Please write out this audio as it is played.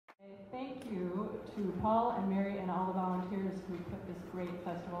Thank you to Paul and Mary and all the volunteers who put this great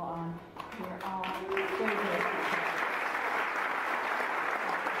festival on. We're all very grateful.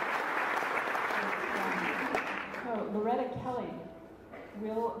 So Loretta Kelley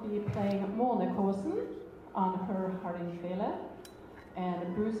will be playing Månekosen on her hardingfele,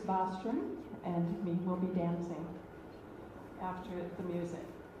 and Bruce Bostrom and me will be dancing after the music.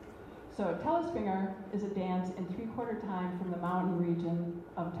 So Telespringar is a dance in 3/4 time from the mountain region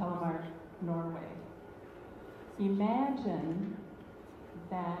of Telemark, Norway. Imagine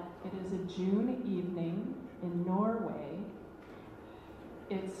that it is a June evening in Norway.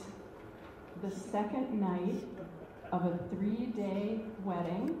 It's the second night of a 3-day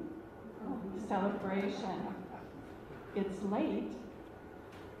wedding celebration. It's late,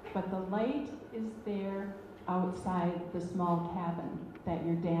 but the light is there outside the small cabin that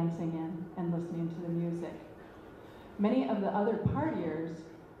you're dancing in and listening to the music. Many of the other partiers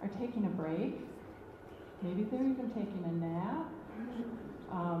are taking a break. Maybe they're even taking a nap.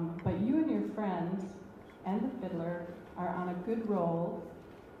 But you and your friends and the fiddler are on a good roll,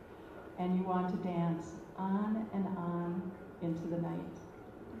 and you want to dance on and on into the night.